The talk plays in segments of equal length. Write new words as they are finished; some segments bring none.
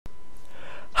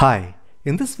Hi,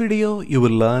 in this video you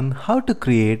will learn how to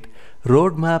create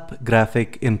roadmap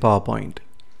graphic in PowerPoint.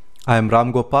 I am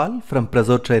Ramgopal from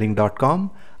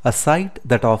PrezoTraining.com, a site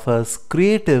that offers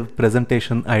creative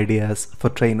presentation ideas for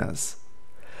trainers.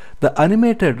 The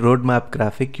animated roadmap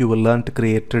graphic you will learn to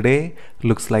create today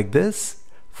looks like this.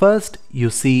 First you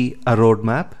see a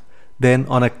roadmap, then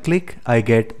on a click I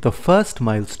get the first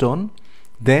milestone,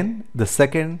 then the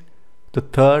second, the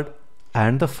third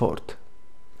and the fourth.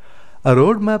 A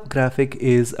roadmap graphic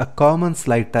is a common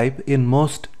slide type in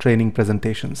most training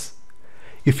presentations.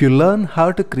 If you learn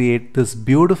how to create this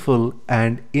beautiful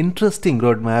and interesting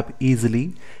roadmap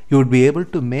easily, you would be able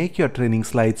to make your training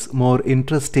slides more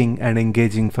interesting and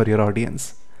engaging for your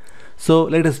audience. So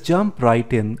let us jump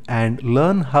right in and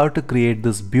learn how to create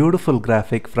this beautiful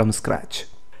graphic from scratch.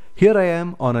 Here I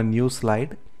am on a new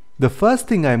slide. The first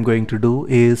thing I'm going to do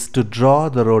is to draw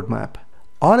the roadmap.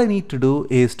 All I need to do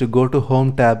is to go to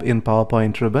Home tab in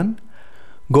PowerPoint ribbon,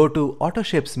 go to Auto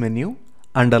Shapes menu,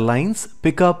 under Lines,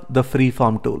 pick up the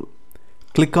Freeform tool.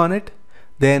 Click on it,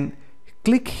 then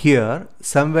click here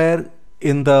somewhere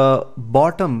in the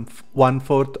bottom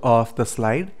 1/4 of the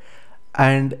slide,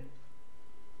 and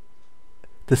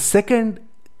the second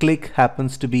click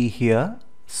happens to be here,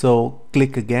 so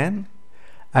click again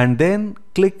and then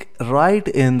click right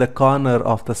in the corner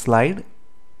of the slide,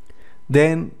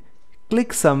 then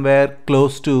click somewhere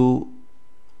close to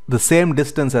the same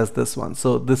distance as this one.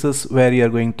 So this is where you're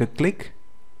going to click.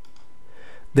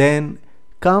 Then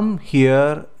come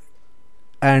here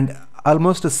and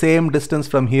almost the same distance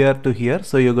from here to here.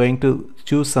 So you're going to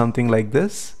choose something like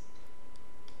this.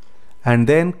 And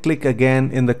then click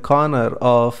again in the corner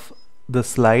of the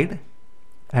slide.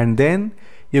 And then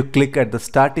you click at the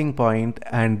starting point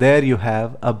and there you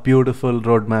have a beautiful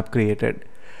roadmap created.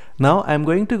 Now I'm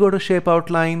going to go to Shape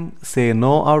Outline, say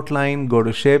No Outline, go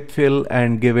to Shape Fill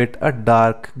and give it a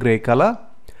dark gray color.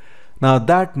 Now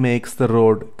that makes the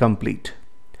road complete.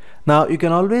 Now you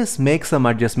can always make some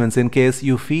adjustments in case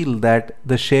you feel that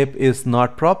the shape is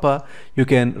not proper. You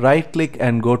can right click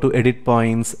and go to Edit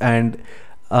Points, and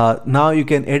now you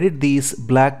can edit these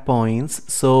black points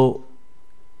so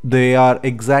they are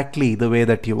exactly the way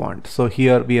that you want. So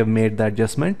here we have made the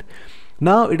adjustment.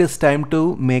 Now it is time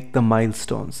to make the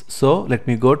milestones. So let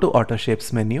me go to Auto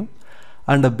Shapes menu.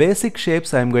 Under Basic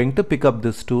Shapes, I am going to pick up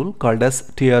this tool called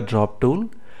as Teardrop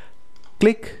tool.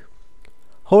 Click,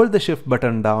 hold the Shift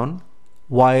button down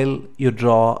while you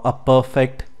draw a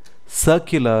perfect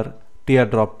circular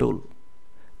teardrop tool.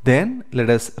 Then let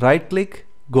us right click,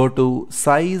 go to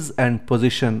Size and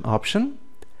Position option.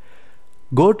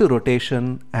 Go to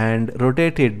Rotation and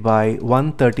rotate it by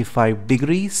 135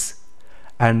 degrees.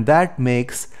 And that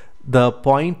makes the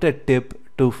pointed tip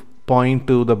to point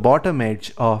to the bottom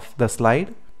edge of the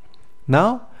slide.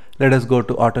 Now let us go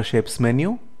to Auto Shapes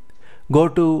menu, go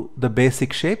to the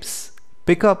Basic Shapes,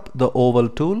 pick up the Oval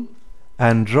tool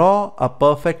and draw a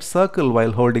perfect circle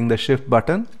while holding the Shift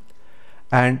button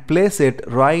and place it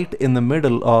right in the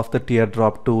middle of the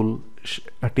teardrop tool,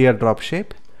 teardrop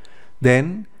shape.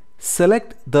 Then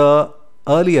select the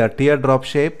earlier teardrop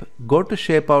shape, go to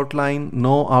Shape Outline,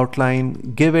 No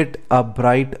Outline, give it a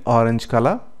bright orange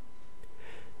color.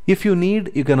 If you need,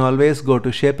 you can always go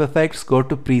to Shape Effects, go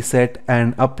to Preset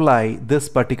and apply this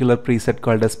particular preset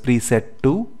called as Preset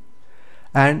 2.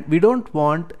 And we don't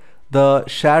want the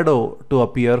shadow to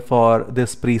appear for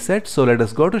this preset, so let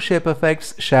us go to Shape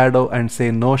Effects, Shadow and say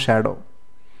No Shadow.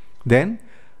 Then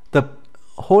the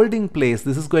holding place,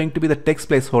 this is going to be the text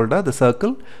placeholder, the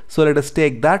circle. So let us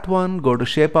take that one, go to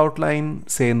Shape Outline,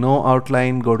 say No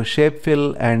Outline, go to Shape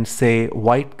Fill and say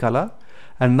white color.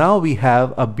 And now we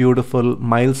have a beautiful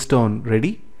milestone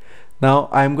ready. Now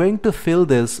I'm going to fill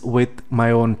this with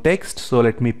my own text. So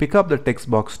let me pick up the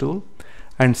text box tool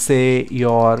and say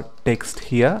your text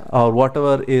here, or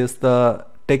whatever is the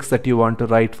text that you want to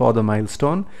write for the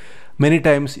milestone. Many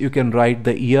times you can write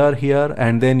the year here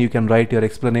and then you can write your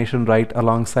explanation right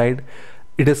alongside.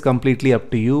 It is completely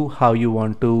up to you how you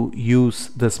want to use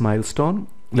this milestone.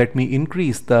 Let me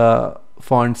increase the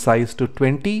font size to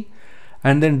 20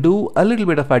 and then do a little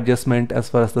bit of adjustment as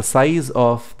far as the size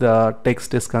of the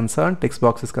text is concerned, text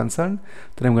box is concerned.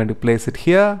 Then I'm going to place it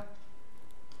here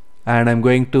and I'm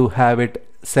going to have it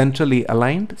centrally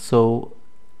aligned. So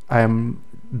I am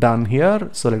done here.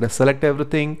 So let us select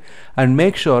everything and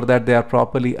make sure that they are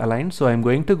properly aligned. So I'm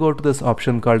going to go to this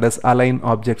option called as Align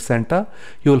Object Center.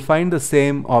 You will find the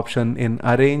same option in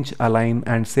Arrange, Align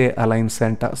and say Align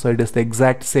Center. So it is the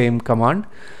exact same command.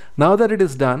 Now that it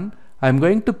is done, I'm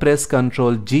going to press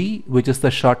Ctrl G, which is the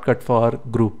shortcut for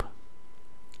group.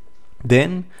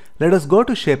 Then let us go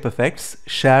to Shape Effects,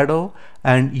 Shadow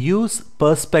and use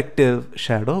perspective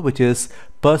shadow, which is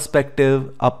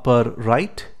perspective upper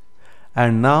right.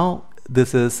 And now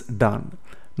this is done.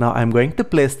 Now I'm going to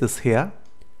place this here,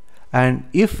 and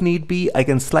if need be I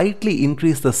can slightly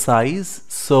increase the size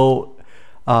so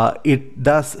it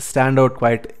does stand out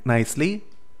quite nicely,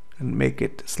 and make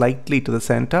it slightly to the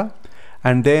center,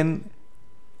 and then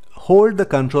hold the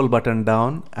control button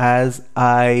down as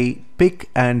I pick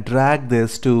and drag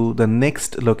this to the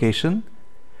next location.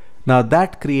 Now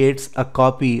that creates a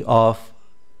copy of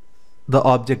the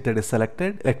object that is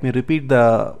selected. Let me repeat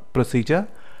the procedure.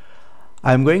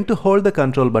 I'm going to hold the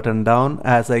control button down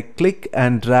as I click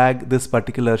and drag this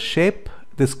particular shape,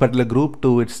 this particular group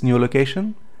to its new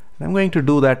location. I'm going to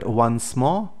do that once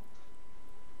more,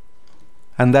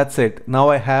 and that's it. Now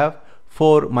I have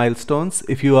 4 milestones.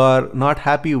 If you are not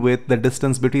happy with the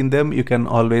distance between them, you can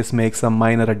always make some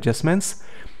minor adjustments.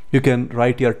 You can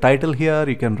write your title here,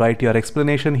 you can write your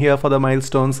explanation here for the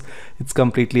milestones. It's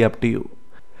completely up to you.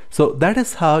 So that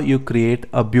is how you create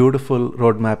a beautiful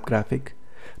roadmap graphic.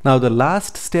 Now the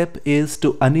last step is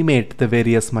to animate the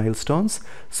various milestones.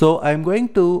 So I'm going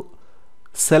to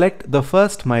select the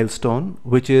first milestone,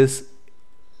 which is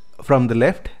from the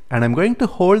left, and I'm going to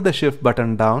hold the shift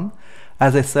button down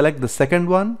as I select the second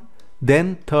one,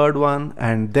 then third one,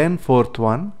 and then fourth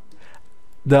one.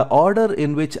 The order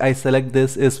in which I select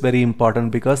this is very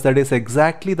important because that is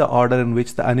exactly the order in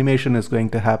which the animation is going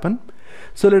to happen.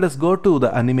 So let us go to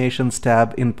the Animations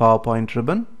tab in PowerPoint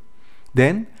ribbon.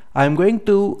 Then I'm going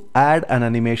to add an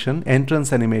animation,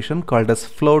 entrance animation called as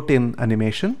float in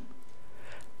animation.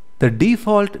 The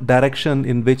default direction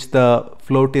in which the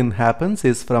float in happens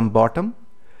is from bottom.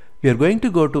 We are going to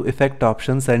go to effect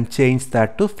options and change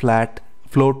that to flat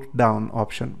float down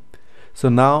option. So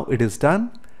now it is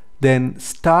done. Then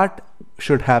start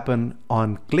should happen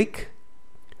on click.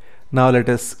 Now let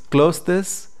us close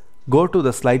this, go to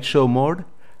the slideshow mode.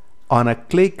 On a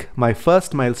click, my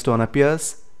first milestone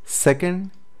appears,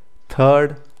 second,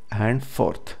 third, and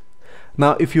fourth.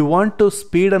 Now if you want to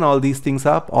speed all these things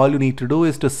up, all you need to do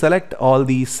is to select all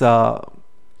these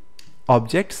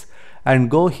objects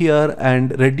and go here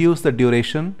and reduce the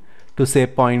duration to say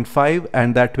 0.5,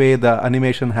 and that way the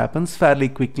animation happens fairly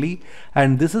quickly.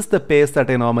 And this is the pace that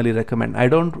I normally recommend. I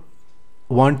don't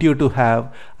want you to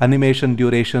have animation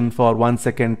duration for 1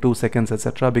 second, 2 seconds,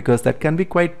 etc., because that can be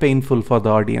quite painful for the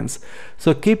audience.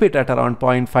 So keep it at around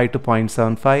 0.5 to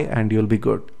 0.75 and you'll be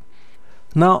good.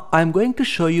 Now I'm going to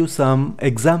show you some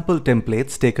example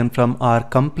templates taken from our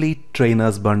complete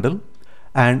trainers bundle,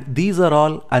 and these are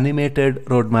all animated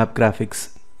roadmap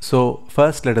graphics. So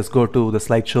first let us go to the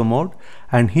slideshow mode,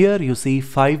 and here you see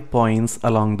 5 points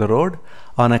along the road.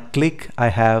 On a click I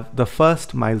have the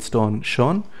first milestone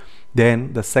shown,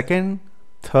 then the second,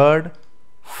 third,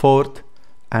 fourth,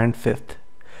 and fifth.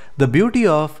 The beauty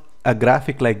of a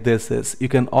graphic like this is you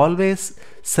can always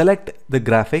select the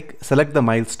graphic, select the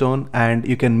milestone, and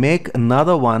you can make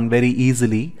another one very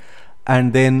easily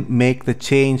and then make the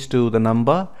change to the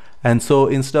number. And so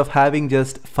instead of having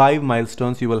just 5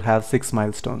 milestones, you will have 6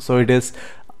 milestones. So it is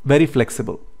very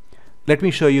flexible. Let me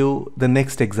show you the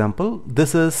next example.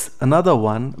 This is another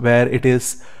one where it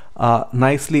is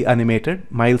nicely animated,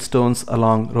 milestones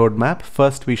along roadmap.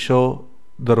 First we show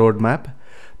the roadmap,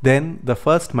 then the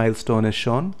first milestone is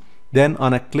shown, then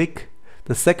on a click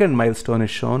the second milestone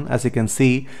is shown. As you can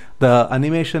see, the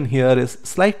animation here is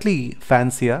slightly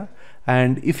fancier.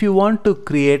 And if you want to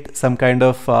create some kind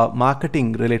of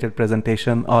marketing related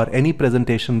presentation or any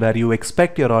presentation where you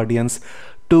expect your audience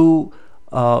to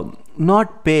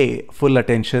not pay full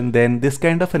attention, then this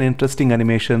kind of an interesting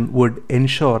animation would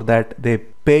ensure that they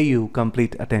pay you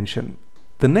complete attention.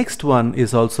 The next one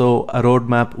is also a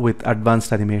roadmap with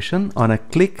advanced animation. On a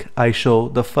click, I show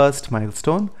the first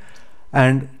milestone,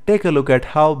 and take a look at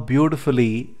how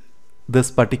beautifully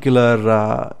this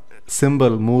particular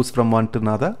symbol moves from one to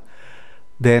another.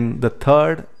 Then the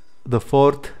third, the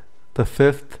fourth, the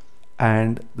fifth,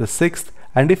 and the sixth.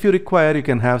 And if you require, you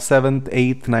can have 7th,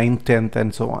 8th, 9th, 10th,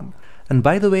 and so on. And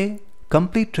by the way,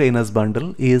 Complete Trainers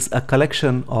Bundle is a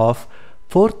collection of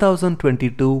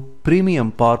 4022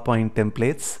 premium PowerPoint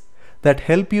templates that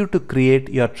help you to create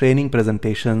your training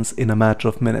presentations in a matter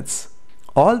of minutes.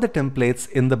 All the templates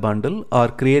in the bundle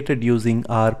are created using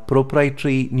our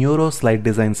proprietary Neuro Slide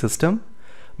Design system,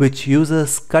 which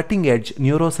uses cutting-edge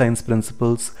neuroscience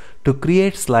principles to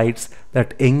create slides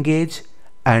that engage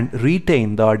and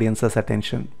retain the audience's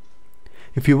attention.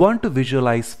 If you want to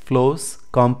visualize flows,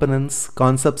 components,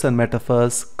 concepts and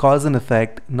metaphors, cause and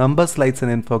effect, number slides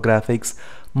and infographics,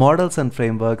 models and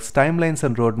frameworks, timelines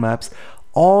and roadmaps,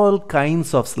 all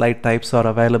kinds of slide types are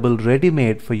available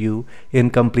ready-made for you in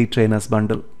Complete Trainers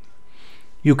Bundle.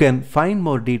 You can find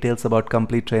more details about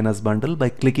Complete Trainers Bundle by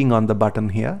clicking on the button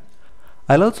here.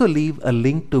 I'll also leave a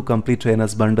link to Complete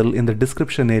Trainers Bundle in the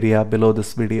description area below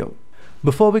this video.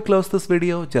 Before we close this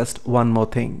video, just one more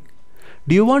thing.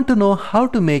 Do you want to know how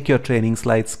to make your training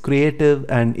slides creative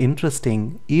and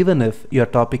interesting even if your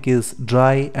topic is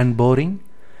dry and boring?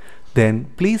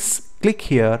 Then please click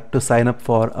here to sign up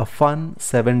for a fun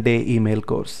 7-day email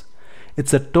course.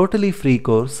 It's a totally free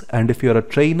course, and if you're a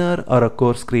trainer or a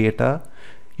course creator,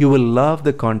 you will love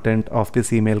the content of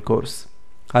this email course.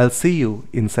 I'll see you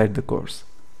inside the course.